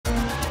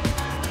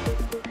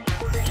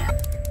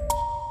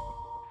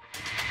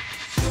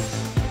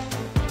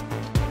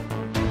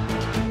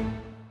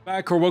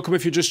Back or welcome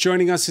if you're just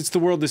joining us. It's The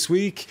World This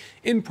Week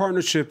in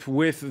partnership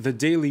with the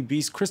Daily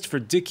Beast. Christopher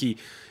Dickey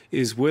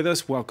is with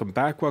us. Welcome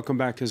back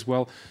as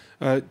well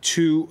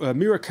to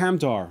Meera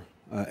Kamdar,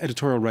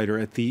 editorial writer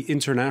at the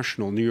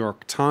International New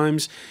York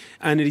Times,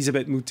 and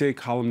Elisabeth Moutet,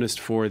 columnist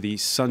for the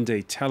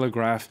Sunday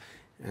Telegraph,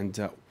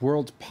 and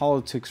World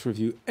Politics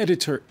Review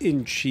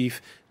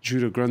editor-in-chief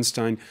Judah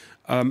Grunstein.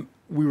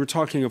 We were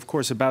talking, of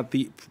course, about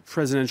the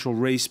presidential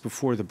race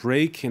before the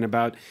break and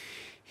about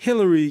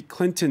Hillary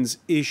Clinton's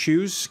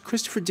issues.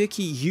 Christopher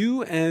Dickey,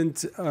 you and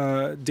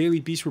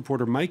Daily Beast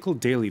reporter Michael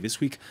Daly this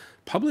week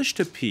published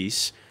a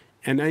piece,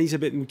 and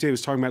Elisabeth Moutet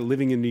was talking about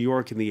living in New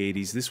York in the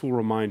 80s. This will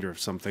remind her of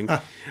something,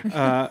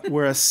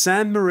 where a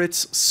San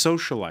Moritz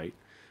socialite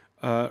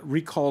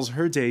recalls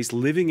her days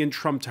living in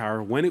Trump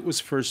Tower when it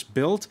was first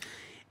built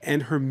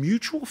and her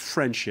mutual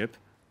friendship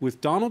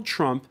with Donald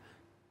Trump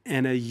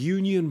and a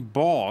union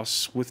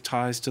boss with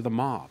ties to the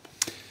mob.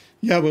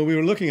 Yeah, well, we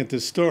were looking at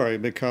this story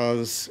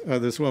because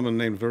this woman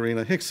named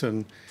Verena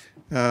Hickson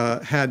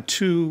had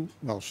two,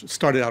 well, she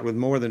started out with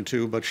more than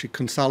two, but she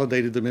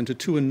consolidated them into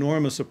two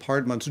enormous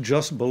apartments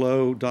just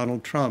below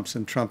Donald Trump's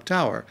in Trump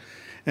Tower.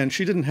 And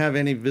she didn't have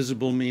any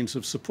visible means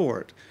of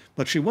support.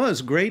 But she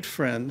was great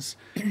friends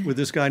with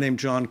this guy named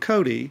John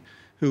Cody,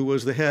 who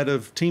was the head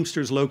of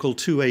Teamsters Local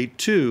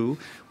 282,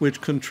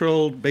 which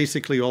controlled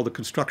basically all the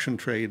construction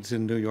trades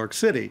in New York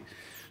City.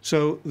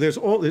 So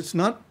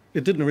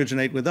it didn't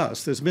originate with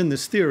us. There's been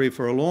this theory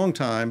for a long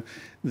time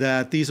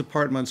that these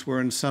apartments were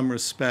in some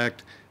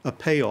respect a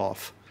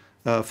payoff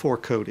for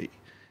Cody.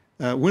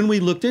 When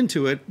we looked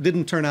into it, it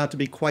didn't turn out to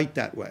be quite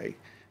that way.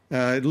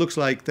 It looks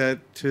like that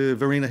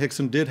Verena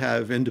Hickson did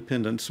have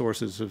independent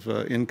sources of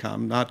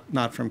income,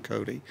 not from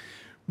Cody.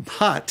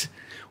 But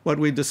what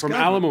we discovered—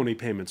 From alimony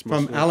payments,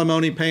 mostly. From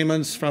alimony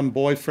payments, from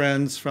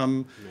boyfriends,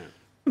 from,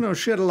 you know,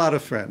 she had a lot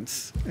of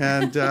friends.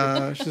 And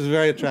she's a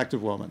very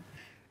attractive woman.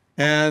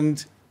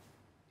 And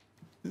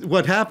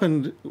what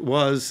happened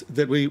was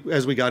that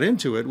as we got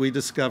into it, we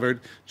discovered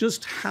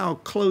just how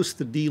close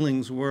the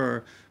dealings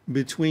were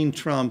between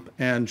Trump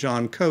and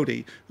John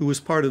Cody, who was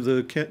part of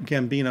the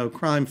Gambino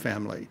crime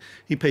family.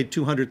 He paid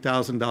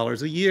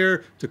 $200,000 a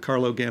year to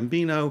Carlo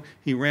Gambino.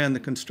 He ran the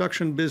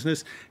construction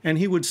business, and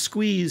he would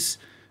squeeze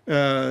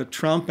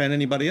Trump and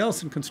anybody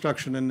else in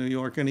construction in New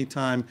York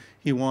anytime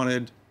he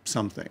wanted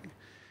something.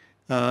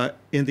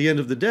 In the end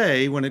of the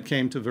day, when it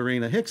came to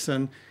Verena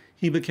Hickson,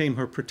 he became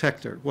her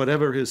protector.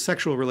 Whatever his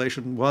sexual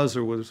relation was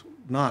or was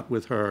not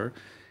with her,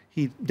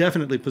 he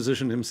definitely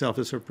positioned himself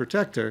as her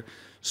protector.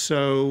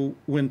 So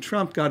when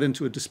Trump got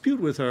into a dispute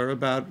with her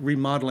about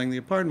remodeling the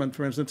apartment,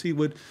 for instance, he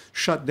would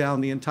shut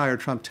down the entire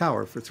Trump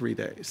Tower for 3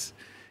 days.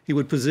 He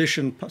would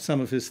position some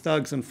of his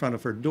thugs in front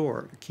of her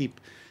door to keep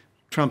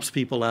Trump's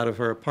people out of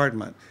her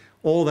apartment.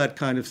 All that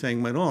kind of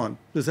thing went on.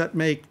 Does that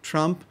make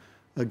Trump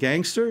a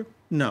gangster?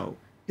 No.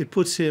 It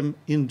puts him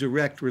in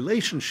direct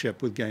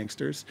relationship with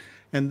gangsters.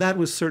 And that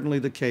was certainly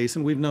the case,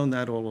 and we've known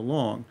that all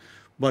along.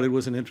 But it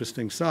was an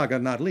interesting saga,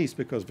 not least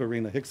because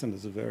Verena Hickson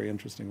is a very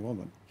interesting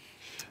woman.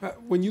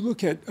 When you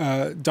look at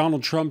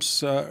Donald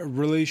Trump's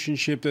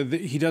relationship,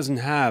 he doesn't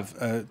have,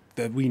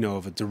 that we know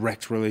of, a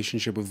direct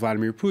relationship with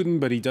Vladimir Putin,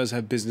 but he does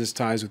have business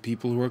ties with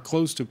people who are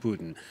close to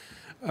Putin.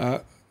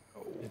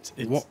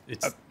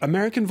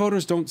 American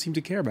voters don't seem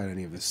to care about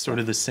any of this. Sort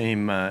of the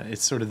same.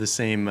 It's sort of the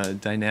same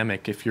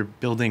dynamic. If you're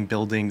building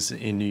buildings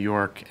in New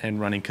York and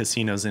running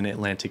casinos in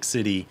Atlantic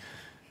City,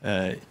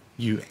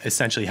 you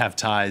essentially have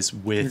ties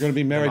with— You're going to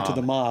be married to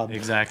the mob.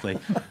 Exactly.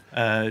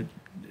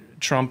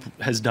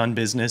 Trump has done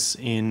business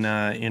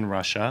in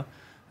Russia.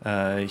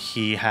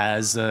 He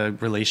has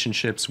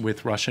relationships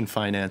with Russian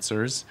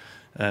financiers.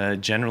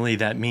 Generally,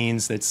 that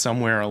means that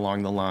somewhere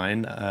along the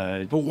line—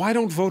 But why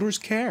don't voters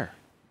care?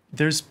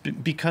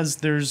 Because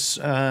there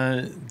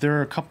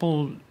are a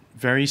couple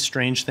very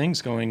strange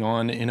things going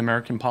on in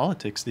American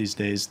politics these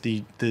days.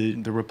 The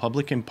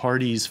Republican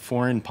Party's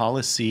foreign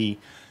policy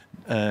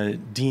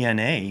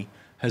DNA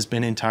has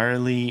been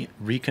entirely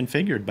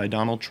reconfigured by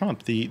Donald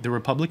Trump. The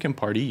Republican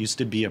Party used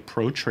to be a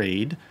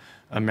pro-trade,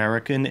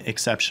 American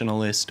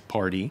exceptionalist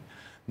party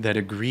that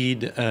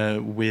agreed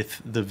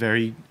with the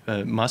very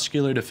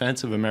muscular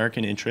defense of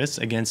American interests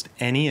against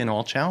any and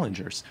all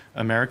challengers.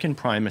 American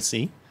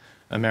primacy,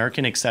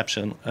 American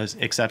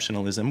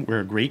exceptionalism.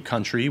 We're a great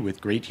country with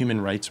great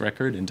human rights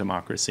record and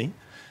democracy,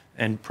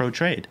 and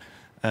pro-trade.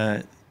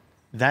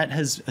 That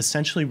has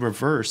essentially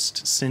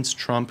reversed since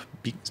Trump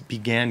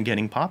began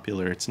getting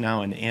popular. It's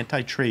now an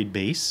anti-trade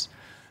base,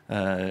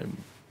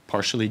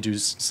 partially due to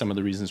some of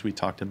the reasons we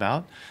talked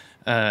about.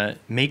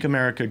 Make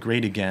America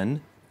Great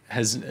Again,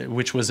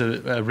 which was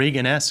a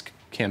Reagan-esque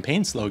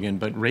campaign slogan,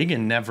 but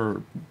Reagan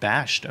never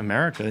bashed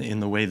America in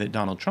the way that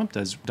Donald Trump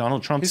does.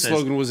 Donald Trump His says—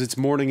 slogan was, "It's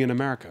morning in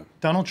America."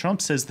 Donald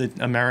Trump says that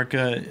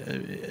America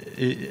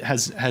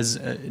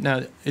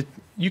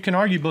you can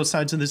argue both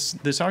sides of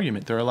this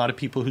argument. There are a lot of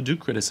people who do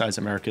criticize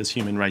America's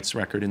human rights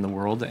record in the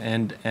world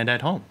and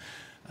at home.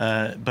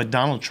 But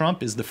Donald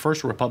Trump is the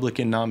first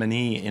Republican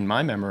nominee in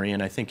my memory,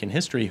 and I think in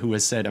history, who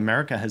has said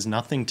America has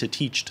nothing to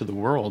teach to the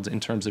world in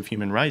terms of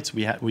human rights.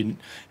 And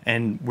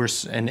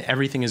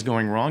everything is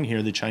going wrong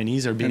here. The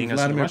Chinese are beating us.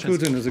 Vladimir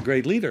Putin is a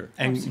great leader.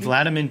 And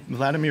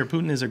Vladimir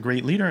Putin is a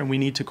great leader, and we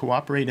need to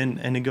cooperate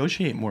and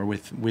negotiate more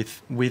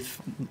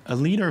with a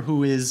leader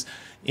who is,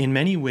 in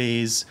many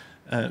ways,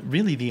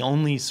 really the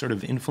only sort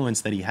of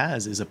influence that he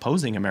has is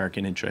opposing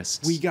American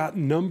interests. We got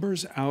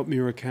numbers out,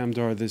 Mira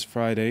Kamdar, this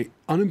Friday.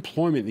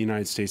 Unemployment in the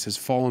United States has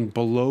fallen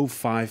below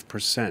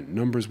 5%,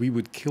 numbers we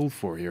would kill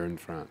for here in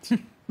France.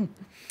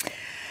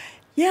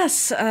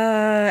 Yes,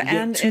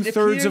 and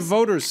two-thirds of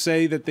voters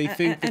say that they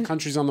think the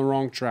country's on the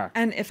wrong track.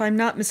 And if I'm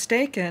not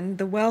mistaken,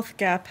 the wealth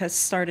gap has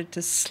started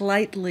to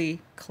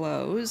slightly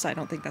close. I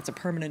don't think that's a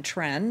permanent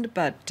trend,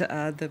 but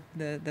the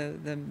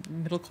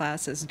middle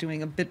class is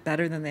doing a bit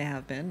better than they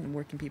have been, and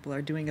working people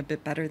are doing a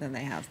bit better than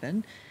they have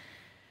been.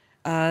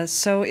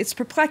 So it's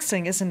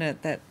perplexing, isn't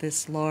it, that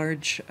this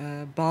large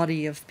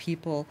body of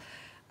people.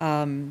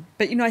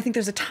 But, you know, I think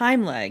there's a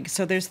time lag.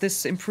 So there's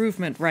this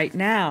improvement right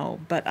now,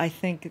 but I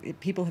think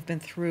people have been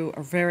through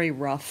a very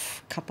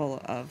rough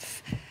couple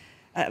of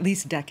at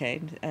least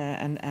decade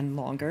and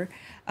longer.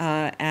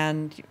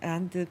 And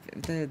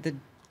the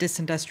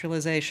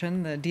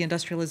disindustrialization, the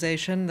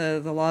deindustrialization,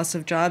 the loss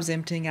of jobs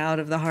emptying out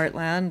of the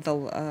heartland,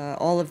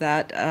 all of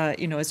that,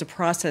 you know, is a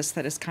process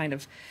that has kind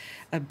of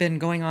been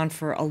going on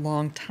for a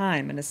long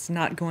time. And it's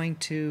not going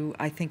to,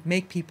 I think,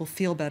 make people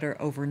feel better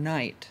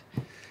overnight.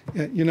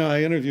 Yeah, you know,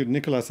 I interviewed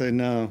Nicolas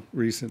Hénin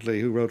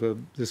recently, who wrote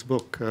this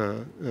book,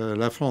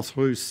 La France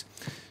Russe,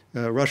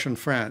 Russian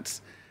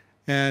France.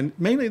 And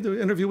mainly the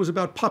interview was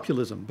about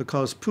populism,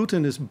 because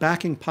Putin is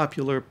backing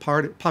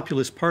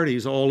populist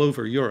parties all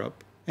over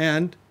Europe.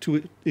 And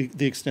to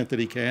the extent that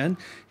he can,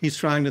 he's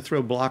trying to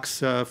throw blocks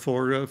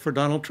for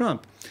Donald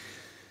Trump.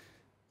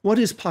 What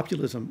is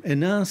populism?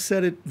 Hénin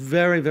said it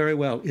very, very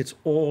well. It's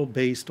all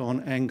based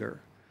on anger.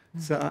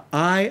 So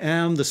I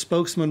am the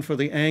spokesman for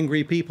the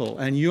angry people,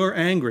 and you're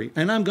angry,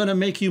 and I'm going to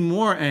make you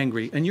more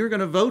angry, and you're going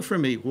to vote for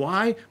me.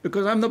 Why?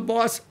 Because I'm the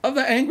boss of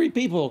the angry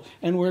people,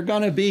 and we're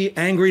going to be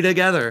angry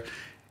together.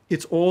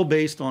 It's all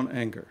based on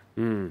anger.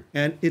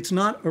 And it's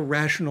not a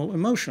rational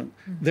emotion.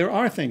 There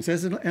are things,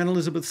 as Anne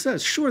Elizabeth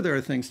says, sure there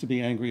are things to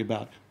be angry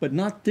about, but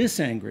not this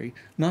angry,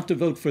 not to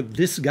vote for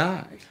this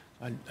guy.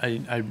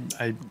 I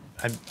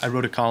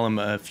wrote a column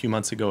a few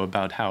months ago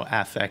about how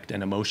affect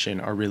and emotion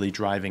are really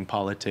driving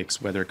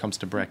politics, whether it comes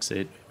to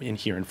Brexit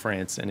here in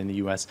France and in the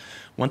US.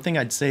 One thing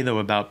I'd say, though,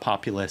 about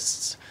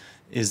populists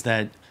is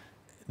that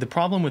the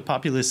problem with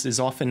populists is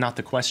often not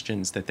the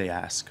questions that they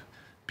ask,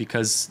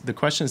 because the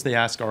questions they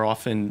ask are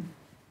often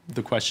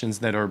the questions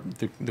that are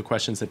the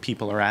questions that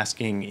people are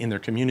asking in their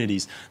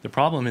communities. The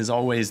problem is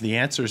always the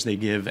answers they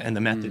give and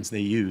the methods they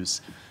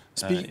use.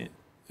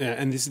 Yeah,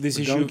 and this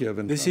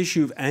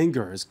issue of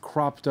anger has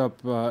cropped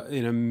up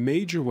in a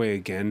major way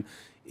again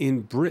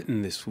in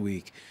Britain this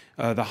week.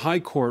 The High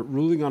Court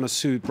ruling on a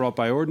suit brought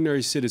by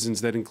ordinary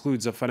citizens that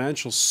includes a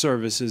financial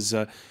services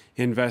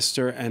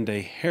investor and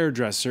a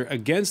hairdresser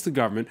against the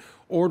government,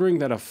 ordering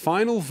that a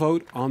final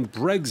vote on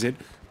Brexit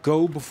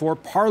go before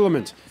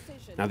Parliament.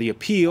 Now, the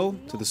appeal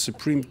to the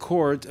Supreme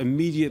Court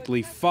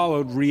immediately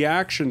followed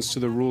reactions to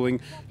the ruling,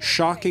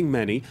 shocking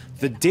many.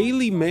 The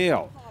Daily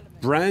Mail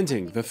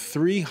branding the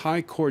 3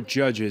 High Court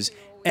judges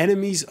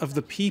enemies of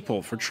the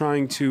people for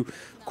trying to,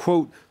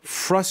 quote,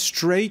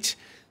 frustrate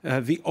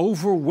the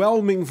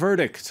overwhelming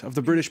verdict of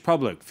the British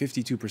public.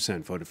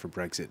 52% voted for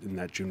Brexit in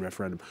that June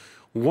referendum.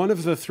 One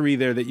of the 3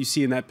 there that you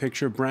see in that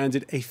picture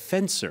branded a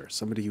fencer,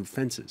 somebody who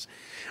fences.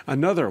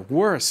 Another,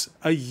 worse,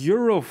 a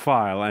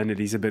Europhile, and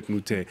Elisabeth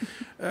Moutet.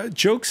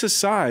 Jokes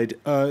aside,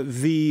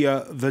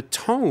 the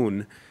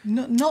tone...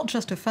 Not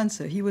just a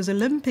fencer. He was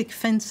Olympic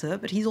fencer,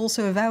 but he's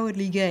also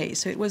avowedly gay.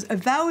 So it was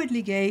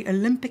avowedly gay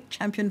Olympic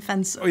champion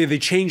fencer. Oh yeah, they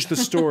changed the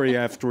story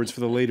afterwards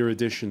for the later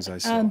editions, I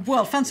saw.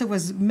 Well, fencer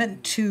was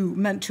meant to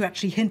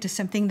actually hint to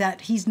something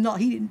that he's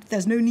not.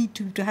 There's no need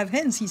to have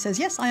hints. He says,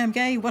 yes, I am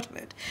gay, what of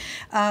it?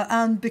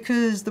 And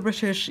because the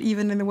British,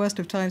 even in the worst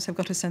of times, have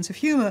got a sense of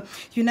humour,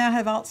 you now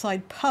have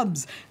outside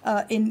pubs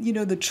in, you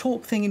know, the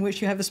chalk thing in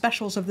which you have the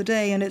specials of the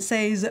day, and it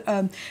says,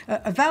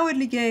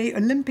 avowedly gay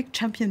Olympic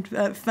champion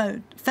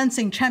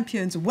fencing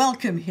champions,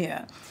 welcome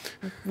here,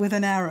 with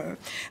an arrow.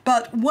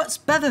 But what's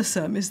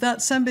bothersome is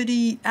that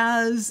somebody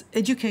as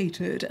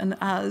educated and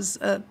as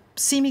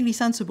seemingly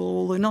sensible,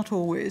 although not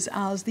always,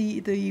 as the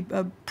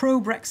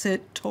pro-Brexit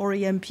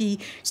Tory MP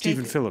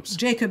Stephen Phillips.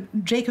 Stephen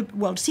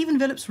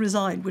Phillips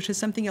resigned, which is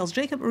something else.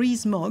 Jacob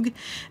Rees-Mogg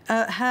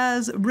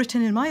has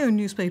written in my own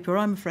newspaper,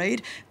 I'm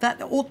afraid, that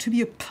there ought to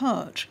be a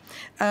purge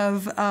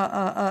of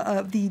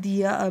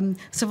the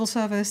civil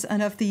service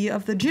and of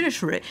the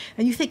judiciary.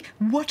 And you think,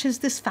 what is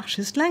this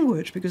fascist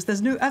language? Because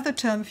there's no other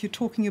term if you're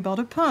talking about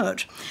a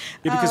purge.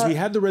 Yeah, because we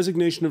had the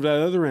resignation of that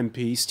other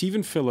MP,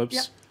 Stephen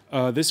Phillips,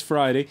 this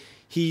Friday.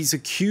 He's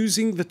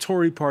accusing the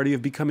Tory party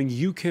of becoming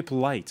UKIP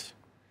light.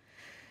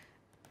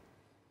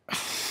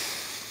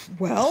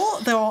 Well,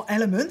 there are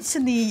elements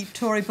in the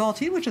Tory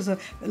party, which is a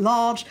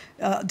large,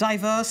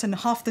 diverse, and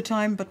half the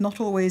time, but not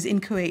always,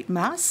 inchoate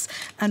mass.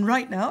 And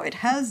right now, it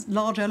has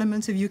large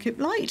elements of UKIP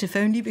light, if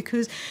only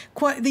because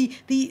quite the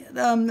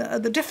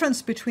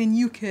difference between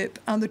UKIP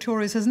and the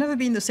Tories has never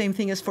been the same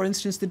thing as, for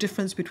instance, the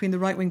difference between the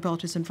right-wing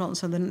parties in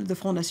France and the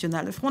Front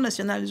National. The Front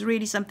National is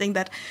really something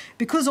that,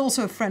 because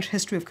also a French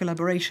history of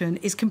collaboration,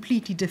 is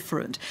completely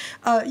different.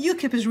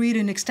 UKIP is really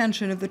an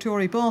extension of the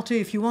Tory party.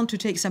 If you want to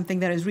take something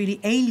that is really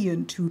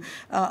alien to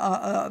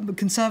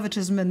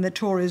conservatism and the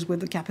Tories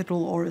with a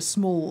capital or a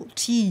small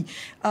t,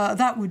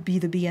 that would be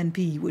the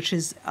BNP, which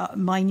is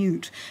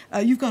minute.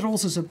 You've got all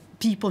sorts of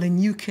people in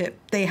UKIP.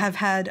 They have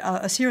had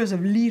a series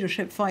of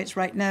leadership fights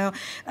right now,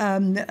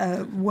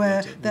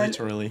 where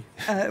literally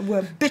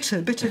were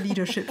bitter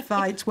leadership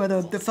fights. Where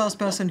the first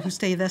person who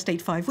stayed there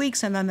stayed 5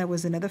 weeks, and then there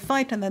was another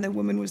fight, and then a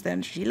woman was there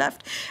and she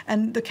left.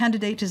 And the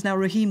candidate is now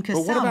Raheem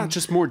Kassam. But what about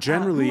just more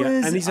generally,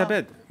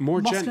 Elisabeth,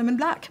 Muslim and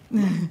black?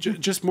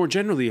 Just more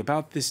generally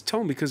about this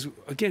tone, because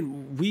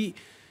again, we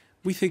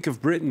think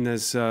of Britain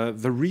as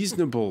the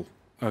reasonable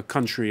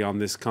country on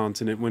this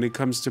continent when it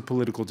comes to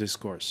political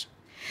discourse.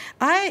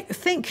 I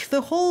think the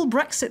whole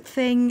Brexit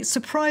thing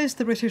surprised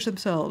the British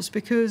themselves,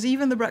 because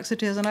even the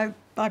Brexiteers,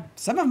 and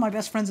some of my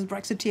best friends are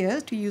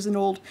Brexiteers, to use an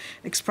old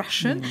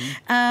expression,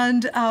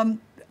 and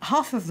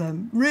half of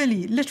them,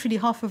 really, literally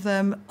half of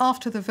them,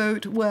 after the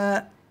vote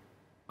were,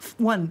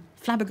 one,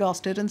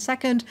 flabbergasted, and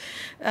second,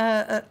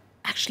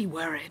 actually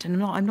worried.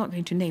 And I'm not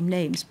going to name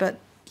names, but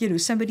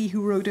somebody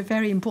who wrote a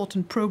very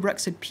important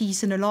pro-Brexit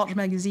piece in a large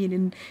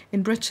magazine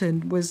in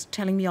Britain was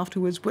telling me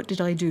afterwards, what did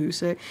I do?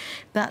 So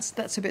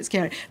that's a bit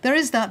scary. There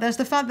is that. There's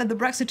the fact that the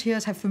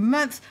Brexiteers have for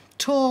months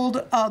told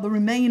the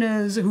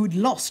Remainers who'd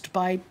lost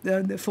by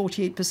the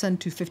 48%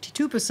 to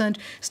 52%,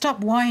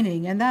 stop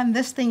whining. And then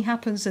this thing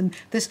happens, and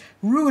this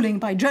ruling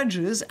by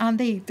judges,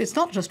 and it's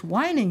not just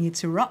whining,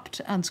 it's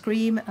erupt and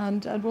scream,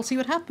 and we'll see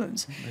what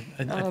happens.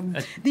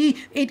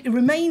 It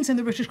remains in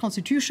the British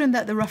Constitution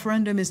that the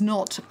referendum is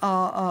not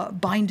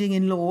binding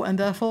in law, and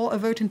therefore a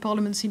vote in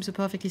Parliament seems a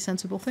perfectly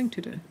sensible thing to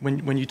do.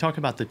 When you talk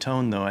about the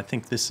tone, though, I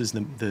think this is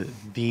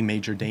the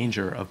major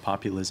danger of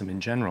populism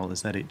in general,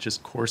 is that it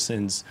just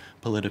coarsens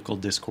political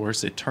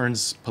discourse. It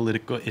turns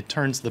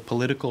the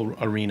political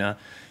arena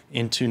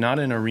into not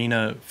an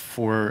arena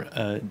for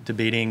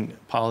debating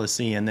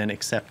policy and then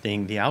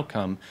accepting the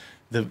outcome.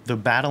 The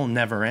battle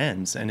never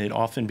ends, and it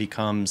often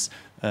becomes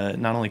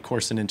not only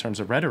coarsened in terms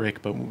of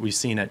rhetoric, but we've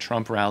seen at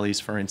Trump rallies,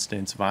 for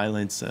instance,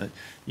 violence.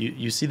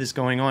 You see this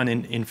going on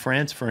in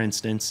France, for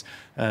instance.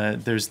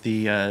 There's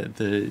the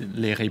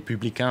Les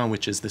Républicains,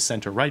 which is the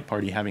center-right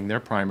party, having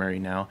their primary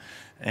now,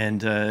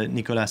 and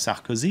Nicolas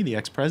Sarkozy, the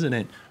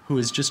ex-president, who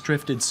has just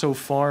drifted so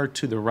far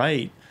to the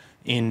right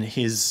in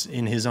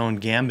his own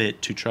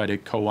gambit to try to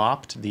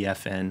co-opt the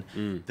FN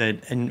that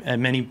and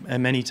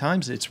many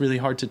times it's really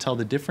hard to tell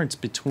the difference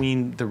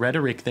between the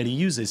rhetoric that he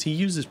uses. He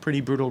uses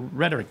pretty brutal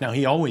rhetoric. Now,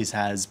 he always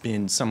has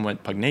been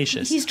somewhat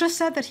pugnacious. He's just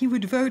said that he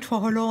would vote for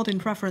Hollande in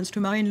preference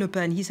to Marine Le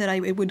Pen. He said,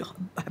 it would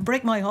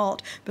break my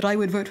heart, but I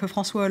would vote for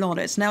François Hollande.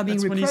 It's now being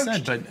reproached.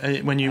 That's what he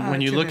said, but when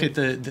you look at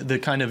the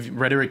kind of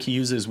rhetoric he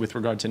uses with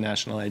regard to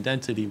national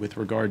identity, with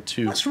regard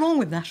to... What's wrong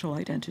with national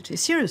identity?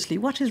 Seriously,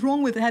 what is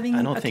wrong with having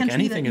a country that you like? I don't think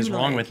anything is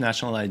wrong with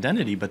national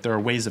identity, but there are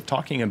ways of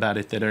talking about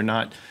it that are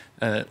not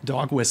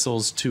dog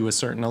whistles to a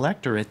certain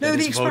electorate that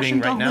is voting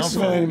right now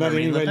for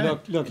Marine Le Pen.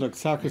 Look,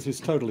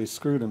 Sarkozy's totally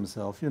screwed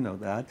himself. You know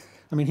that.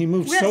 I mean, he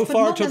moved so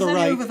far to the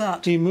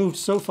right. He moved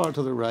so far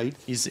to the right.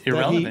 He's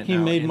irrelevant. He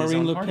made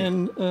Marine Le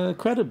Pen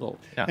credible,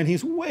 and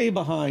he's way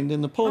behind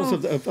in the polls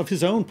of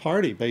his own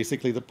party.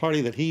 Basically, the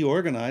party that he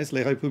organized,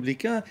 Les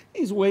Républicains,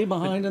 he's way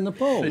behind in the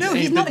polls. No,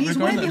 he's not. He's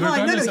way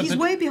behind. No, he's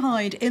way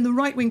behind in the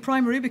right-wing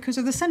primary because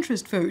of the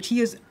centrist vote.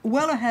 He is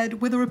well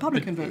ahead with the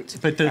Republican vote.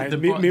 But the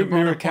Media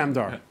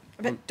Crackdown.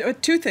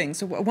 But two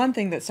things. One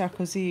thing that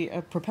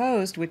Sarkozy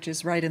proposed, which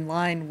is right in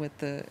line with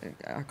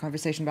our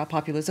conversation about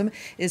populism,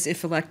 is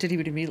if elected, he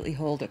would immediately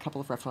hold a couple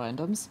of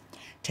referendums,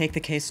 take the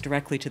case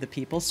directly to the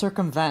people,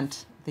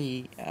 circumvent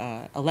the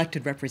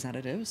elected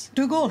representatives.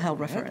 De Gaulle held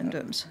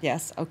referendums.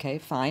 Yes, okay,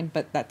 fine,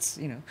 but that's,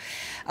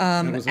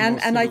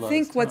 and I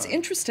think what's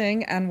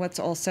interesting and what's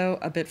also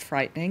a bit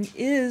frightening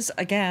is,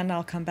 again,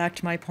 I'll come back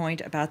to my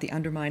point about the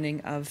undermining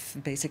of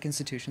basic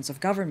institutions of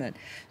government.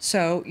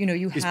 So,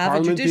 you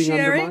have a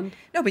judiciary.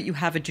 No, but you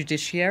have a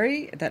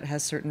judiciary that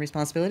has certain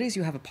responsibilities.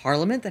 You have a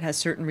parliament that has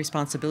certain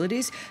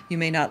responsibilities. You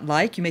may not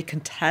like, you may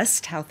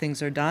contest how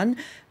things are done,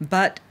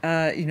 but,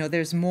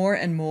 there's more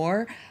and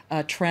more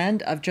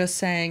trend of just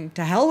saying,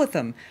 to hell with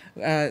them,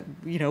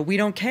 we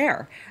don't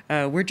care.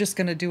 We're just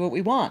going to do what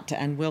we want,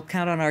 and we'll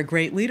count on our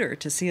great leader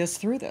to see us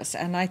through this.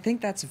 And I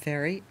think that's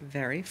very,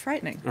 very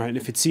frightening. All right, and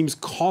if it seems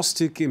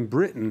caustic in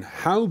Britain,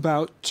 how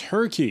about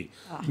Turkey?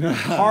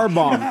 Car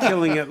bomb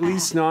killing at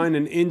least 9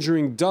 and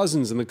injuring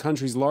dozens in the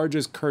country's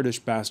largest Kurdish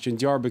bastion,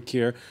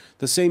 Diyarbakir,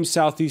 the same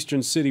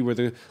southeastern city where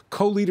the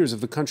co-leaders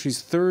of the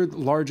country's third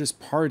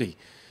largest party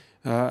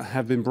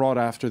have been brought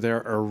after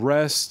their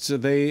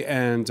arrest. They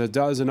and a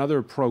dozen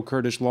other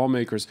pro-Kurdish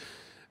lawmakers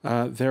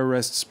Their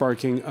arrests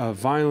sparking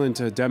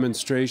violent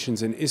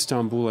demonstrations in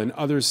Istanbul and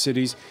other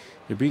cities.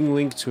 They're being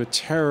linked to a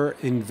terror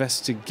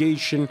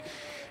investigation.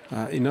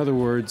 In other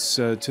words,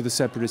 to the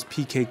separatist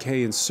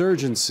PKK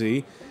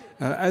insurgency,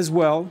 as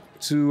well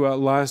to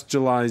last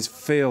July's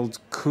failed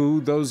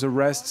coup. Those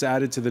arrests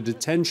added to the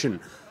detention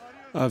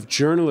of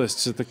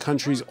journalists at the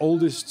country's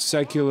oldest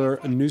secular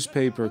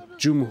newspaper,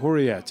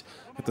 Cumhuriyet,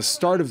 at the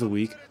start of the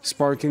week,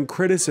 sparking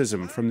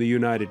criticism from the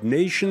United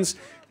Nations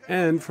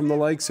and from the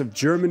likes of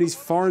Germany's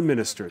foreign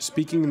minister,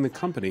 speaking in the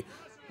company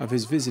of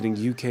his visiting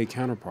UK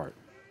counterpart.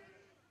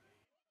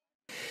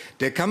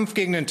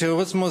 Fighting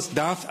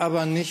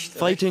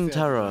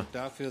terror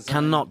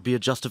cannot be a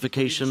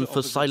justification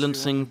for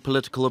silencing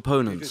political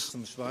opponents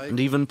and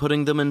even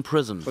putting them in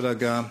prison.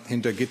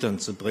 And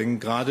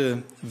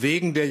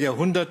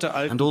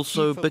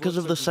also because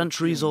of the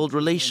centuries-old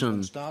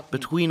relation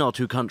between our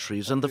two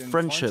countries and the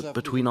friendship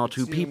between our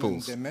two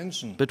peoples,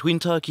 between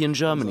Turkey and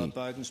Germany,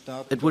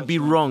 it would be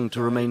wrong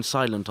to remain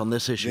silent on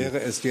this issue.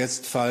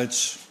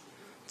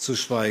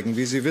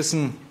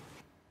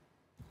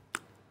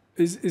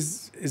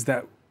 Is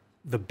that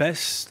the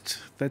best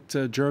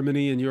that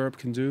Germany and Europe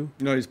can do?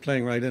 No, he's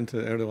playing right into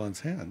Erdogan's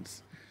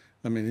hands.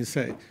 I mean, you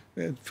say,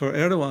 for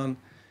Erdogan,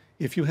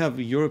 if you have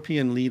a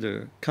European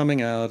leader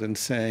coming out and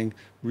saying,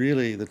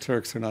 really, the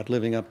Turks are not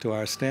living up to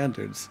our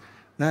standards,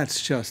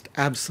 that's just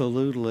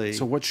absolutely...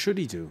 So what should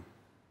he do?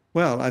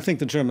 Well, I think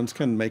the Germans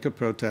can make a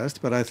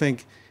protest, but I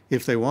think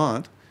if they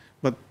want,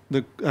 but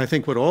I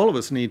think what all of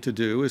us need to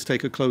do is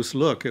take a close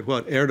look at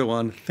what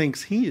Erdogan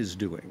thinks he is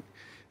doing.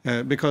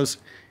 Because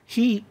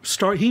he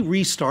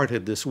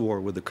restarted this war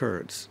with the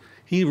Kurds.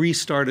 He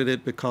restarted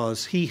it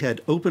because he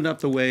had opened up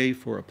the way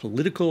for a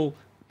political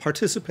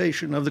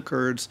participation of the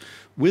Kurds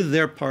with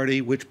their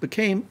party, which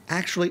became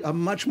actually a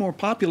much more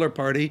popular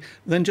party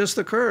than just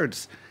the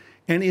Kurds.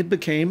 And it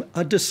became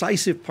a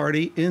decisive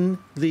party in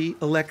the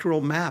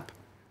electoral map.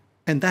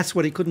 And that's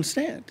what he couldn't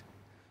stand.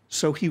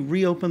 So he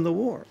reopened the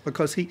war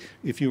because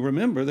if you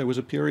remember, there was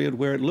a period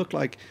where it looked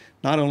like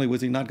not only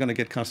was he not going to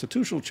get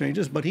constitutional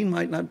changes, but he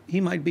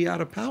might be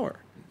out of power.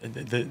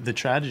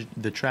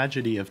 The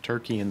tragedy of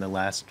Turkey in the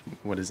last,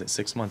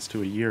 6 months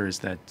to a year is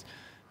that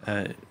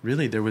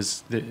really they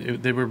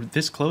were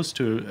this close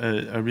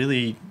to a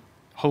really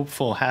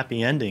hopeful,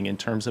 happy ending in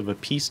terms of a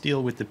peace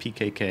deal with the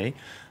PKK,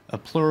 a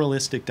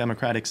pluralistic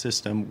democratic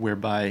system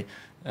whereby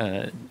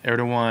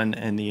Erdogan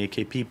and the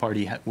AKP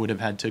party would have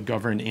had to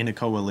govern in a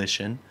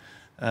coalition,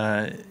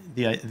 and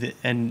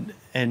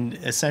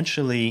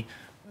essentially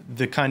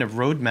the kind of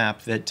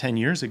roadmap that 10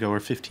 years ago or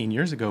 15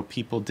 years ago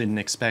people didn't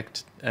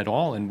expect at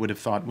all and would have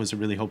thought was a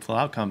really hopeful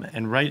outcome.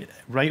 And right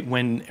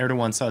when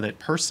Erdogan saw that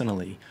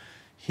personally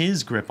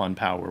his grip on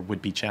power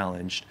would be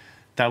challenged,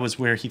 that was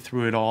where he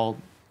threw it all,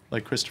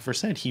 like Christopher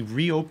said. He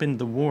reopened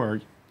the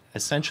war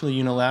essentially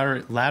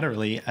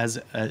unilaterally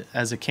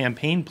as a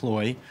campaign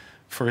ploy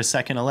for a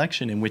second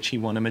election in which he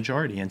won a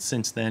majority. And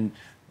since then,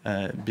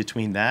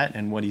 between that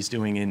and what he's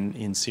doing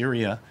in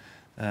Syria,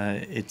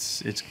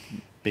 it's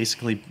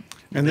basically...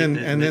 And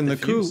then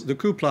the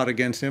coup plot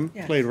against him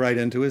played right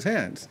into his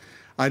hands.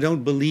 I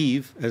don't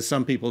believe, as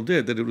some people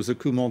did, that it was a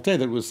coup monté,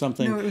 that it was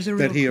something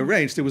that he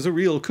arranged. It was a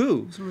real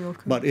coup.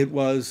 But it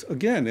was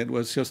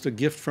just a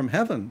gift from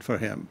heaven for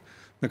him,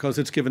 because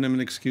it's given him an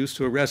excuse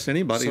to arrest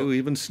anybody who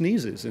even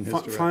sneezes in his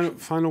direction.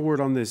 Final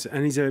word on this.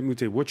 Anise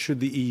Mute, what should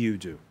the EU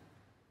do?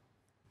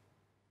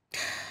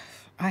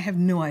 I have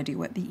no idea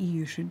what the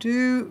EU should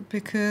do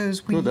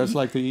because we... Well, that's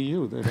like the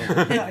EU.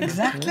 Yeah,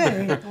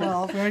 exactly.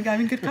 Well, we're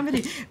in good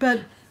company.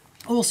 But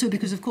also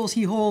because, of course,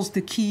 he holds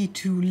the key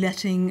to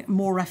letting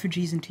more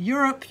refugees into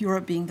Europe,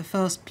 Europe being the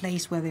first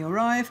place where they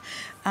arrive.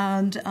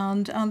 And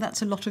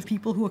that's a lot of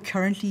people who are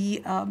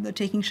currently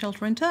taking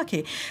shelter in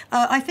Turkey.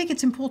 I think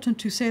it's important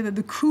to say that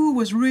the coup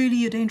was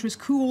really a dangerous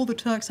coup. All the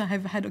Turks I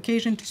have had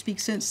occasion to speak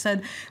since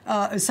said,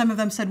 some of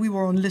them said we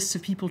were on lists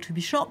of people to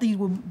be shot.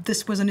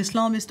 This was an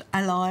Islamist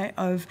ally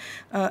of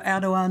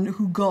Erdogan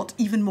who got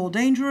even more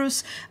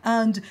dangerous.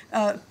 And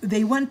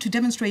they went to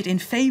demonstrate in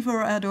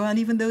favor of Erdogan,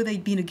 even though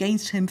they'd been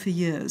against him for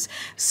years.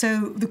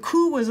 So the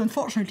coup was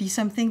unfortunately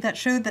something that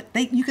showed that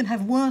you can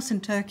have worse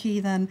in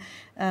Turkey than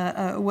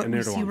what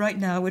we see right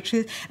now, which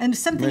is, and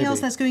something else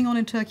that's going on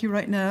in Turkey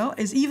right now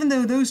is, even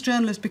though those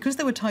journalists, because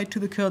they were tied to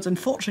the Kurds,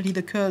 unfortunately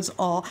the Kurds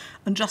are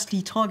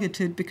unjustly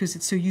targeted because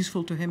it's so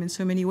useful to him in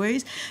so many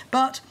ways,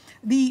 but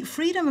the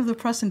freedom of the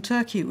press in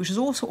Turkey, which is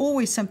also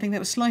always something that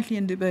was slightly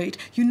in debate,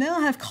 you now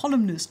have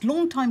columnists,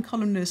 long-time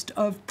columnists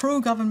of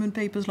pro-government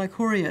papers like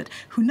Hurriyet,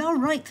 who now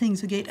write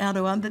things against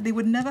Erdogan that they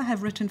would never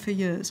have written for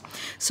years.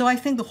 So I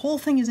think the whole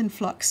thing is in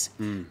flux.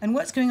 And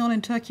what's going on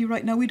in Turkey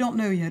right now, we don't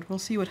know yet. We'll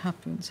see what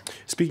happens.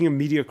 Speaking of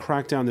media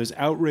crackdown, there's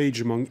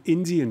outrage among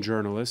Indian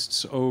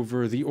journalists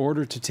over the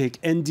order to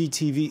take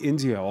NDTV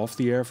India off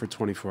the air for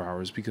 24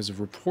 hours because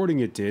of reporting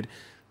it did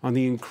on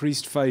the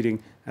increased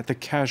fighting at the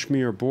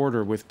Kashmir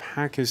border with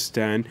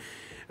Pakistan.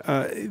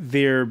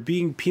 They're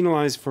being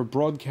penalized for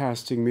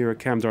broadcasting, Meera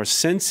Kamdar,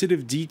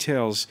 sensitive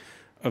details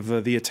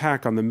of the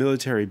attack on the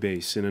military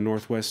base in a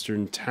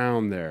northwestern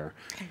town there.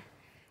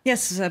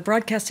 Yes,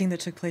 broadcasting that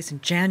took place in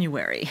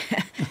January,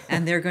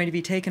 and they're going to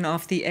be taken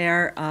off the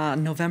air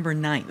November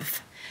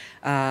 9th.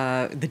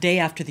 The day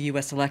after the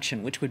U.S.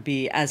 election, which would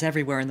be, as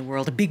everywhere in the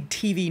world, a big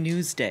TV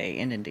news day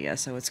in India.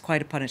 So it's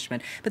quite a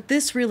punishment. But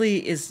this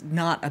really is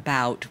not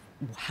about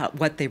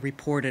what they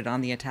reported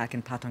on the attack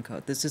in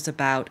Pathankot. This is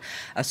about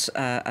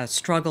a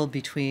struggle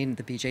between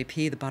the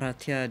BJP, the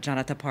Bharatiya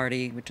Janata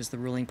Party, which is the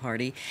ruling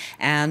party,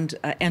 and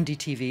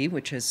NDTV,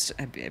 which is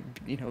a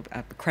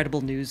credible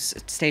news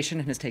station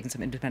and has taken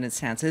some independent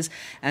stances,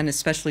 and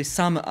especially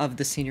some of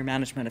the senior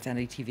management of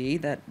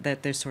NDTV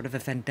that there's sort of a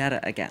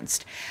vendetta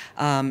against.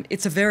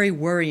 It's a very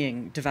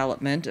worrying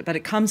development, but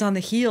it comes on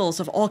the heels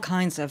of all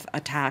kinds of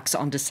attacks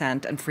on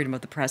dissent and freedom of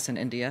the press in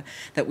India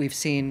that we've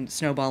seen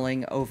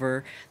snowballing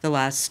over the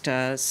last,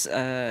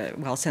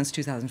 since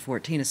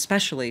 2014,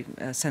 especially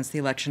since the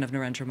election of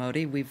Narendra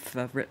Modi. We've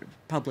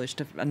published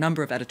a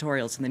number of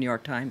editorials in the New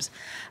York Times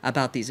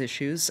about these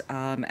issues,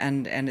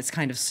 and it's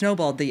kind of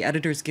snowballed. The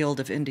Editors Guild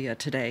of India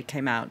today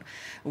came out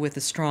with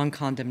a strong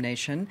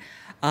condemnation.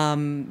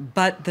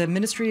 But the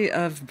Ministry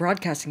of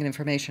Broadcasting and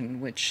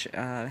Information, which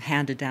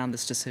handed down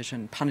this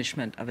decision,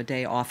 punishment of a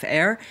day off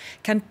air,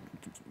 can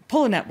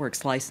pull a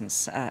network's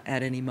license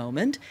at any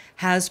moment,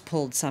 has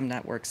pulled some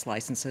networks'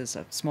 licenses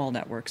of small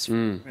networks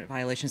for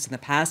violations in the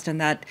past,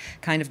 and that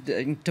kind of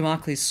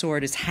Damocles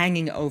sword is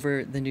hanging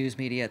over the news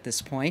media at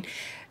this point.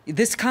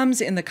 This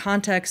comes in the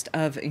context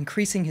of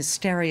increasing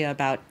hysteria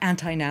about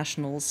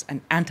anti-nationals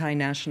and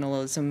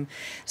anti-nationalism,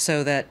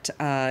 so that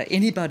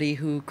anybody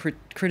who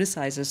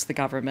criticizes the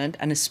government,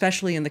 and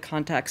especially in the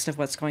context of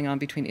what's going on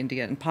between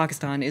India and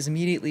Pakistan, is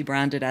immediately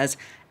branded as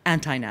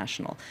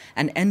anti-national.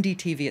 And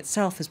NDTV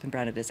itself has been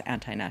branded as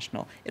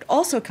anti-national. It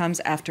also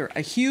comes after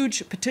a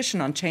huge petition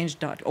on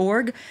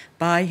change.org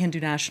by Hindu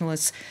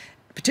nationalists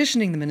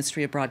petitioning the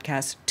Ministry of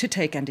Broadcast to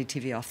take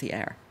NDTV off the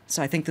air.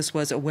 So I think this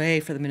was a way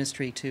for the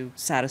ministry to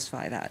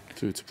satisfy that.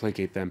 To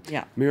placate them.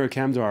 Yeah. Meera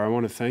Kamdar, I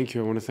want to thank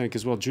you. I want to thank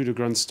as well Judah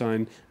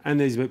Grunstein and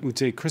Elizabeth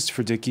Mute,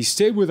 Christopher Dickey.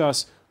 Stay with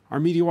us.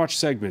 Our Media Watch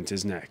segment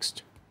is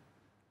next.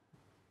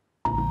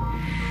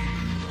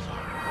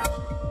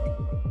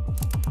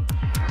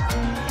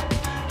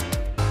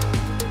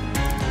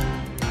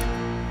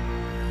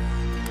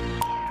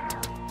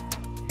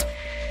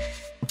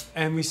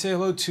 And we say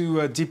hello to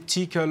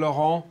Diptyque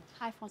Laurent.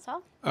 Hi,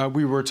 François.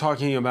 We were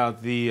talking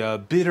about the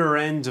bitter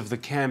end of the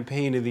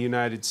campaign in the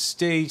United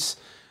States.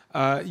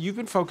 You've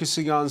been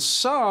focusing on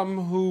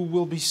some who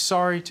will be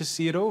sorry to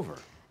see it over.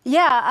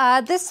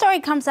 Yeah, this story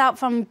comes out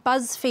from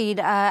BuzzFeed,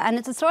 and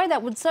it's a story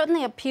that would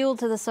certainly appeal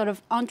to the sort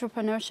of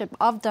entrepreneurship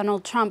of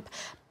Donald Trump.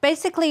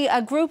 Basically,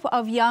 a group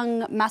of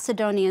young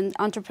Macedonian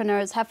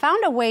entrepreneurs have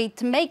found a way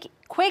to make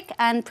quick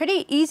and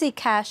pretty easy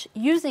cash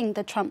using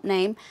the Trump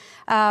name.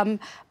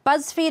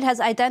 BuzzFeed has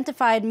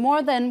identified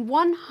more than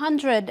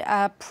 100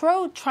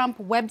 pro-Trump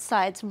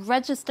websites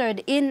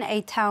registered in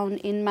a town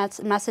in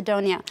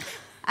Macedonia.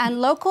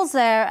 And locals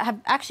there have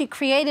actually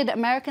created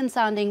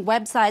American-sounding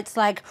websites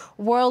like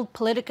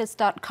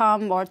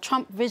worldpoliticus.com or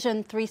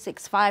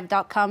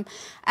trumpvision365.com.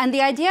 And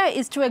the idea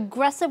is to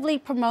aggressively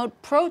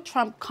promote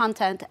pro-Trump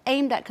content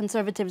aimed at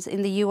conservatives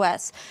in the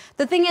U.S.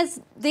 The thing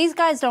is, these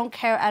guys don't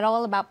care at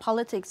all about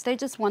politics. They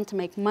just want to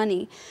make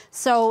money.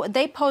 So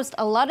they post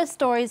a lot of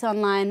stories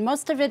online.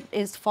 Most of it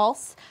is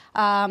false.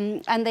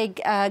 And they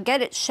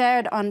get it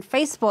shared on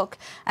Facebook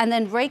and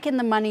then rake in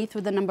the money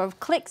through the number of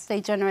clicks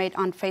they generate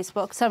on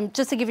Facebook. So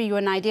just to give you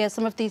an idea,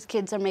 some of these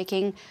kids are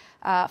making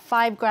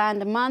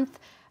 $5,000 a month,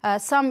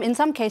 in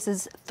some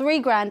cases,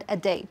 $3,000 a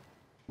day.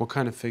 What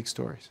kind of fake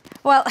stories?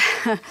 Well,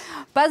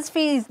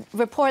 BuzzFeed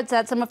reports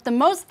that some of the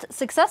most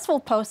successful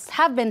posts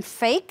have been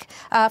fake.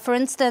 For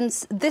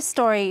instance, this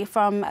story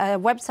from a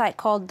website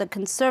called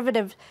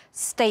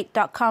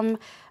theconservativestate.com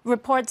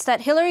reports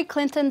that Hillary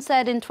Clinton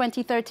said in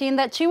 2013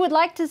 that she would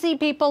like to see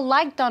people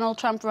like Donald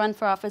Trump run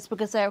for office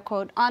because they're,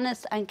 quote,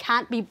 honest and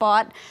can't be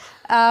bought.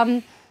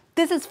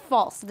 This is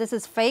false. This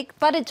is fake,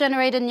 but it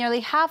generated nearly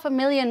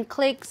 500,000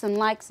 clicks and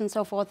likes and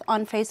so forth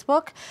on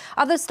Facebook.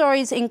 Other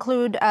stories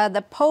include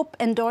the Pope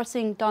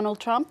endorsing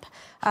Donald Trump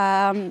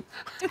and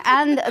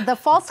the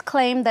false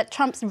claim that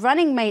Trump's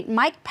running mate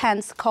Mike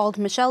Pence called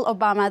Michelle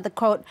Obama the,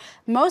 quote,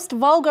 most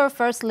vulgar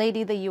first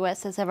lady the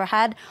U.S. has ever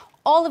had.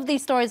 All of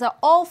these stories are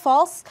all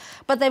false,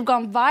 but they've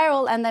gone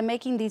viral and they're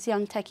making these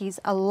young techies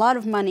a lot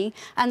of money.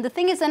 And the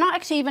thing is, they're not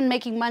actually even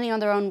making money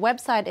on their own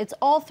website. It's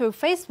all through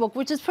Facebook,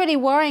 which is pretty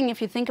worrying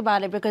if you think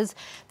about it, because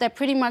they're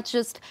pretty much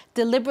just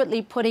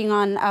deliberately putting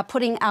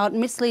out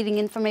misleading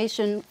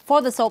information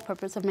for the sole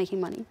purpose of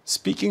making money.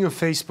 Speaking of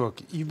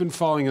Facebook, you've been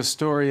following a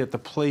story at the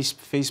place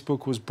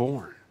Facebook was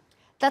born.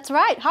 That's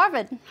right,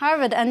 Harvard,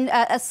 and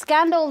a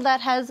scandal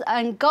that has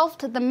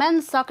engulfed the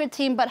men's soccer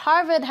team, but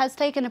Harvard has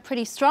taken a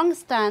pretty strong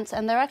stance,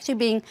 and they're actually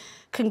being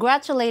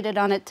congratulated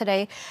on it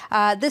today.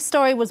 This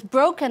story was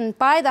broken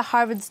by the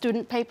Harvard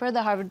student paper,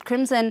 the Harvard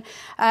Crimson,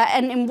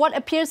 and in what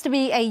appears to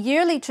be a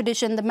yearly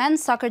tradition, the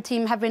men's soccer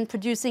team have been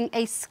producing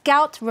a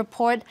scout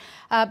report,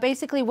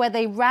 basically where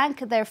they rank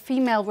their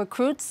female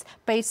recruits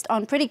based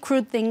on pretty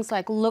crude things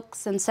like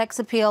looks and sex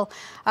appeal.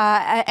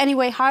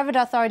 Anyway, Harvard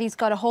authorities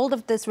got a hold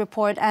of this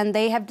report and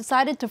they have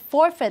decided to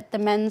forfeit the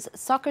men's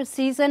soccer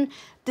season,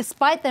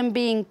 despite them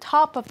being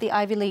top of the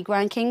Ivy League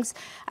rankings.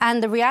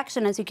 And the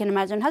reaction, as you can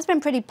imagine, has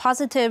been pretty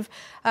positive.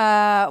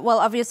 Well,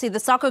 obviously, the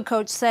soccer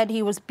coach said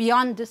he was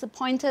beyond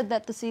disappointed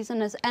that the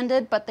season has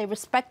ended, but they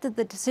respected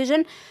the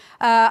decision.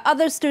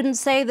 Other students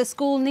say the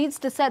school needs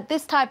to set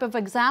this type of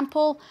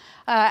example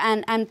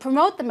and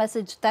promote the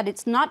message that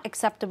it's not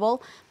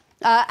acceptable.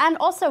 And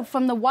also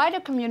from the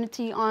wider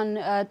community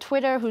on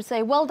Twitter, who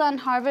say, well done,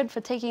 Harvard, for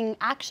taking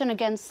action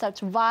against such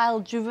vile,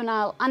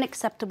 juvenile,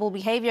 unacceptable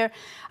behavior.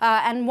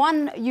 And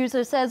one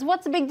user says,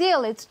 what's the big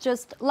deal? It's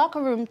just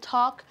locker room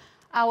talk.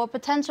 Our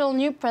potential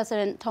new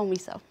president told me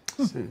so.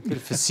 A bit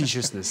of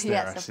facetiousness there.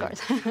 Yes, of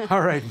course.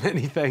 All right,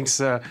 many thanks,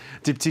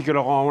 Diptyque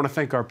Laurent. I want to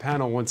thank our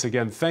panel once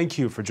again. Thank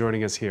you for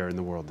joining us here in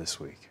The World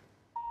This Week.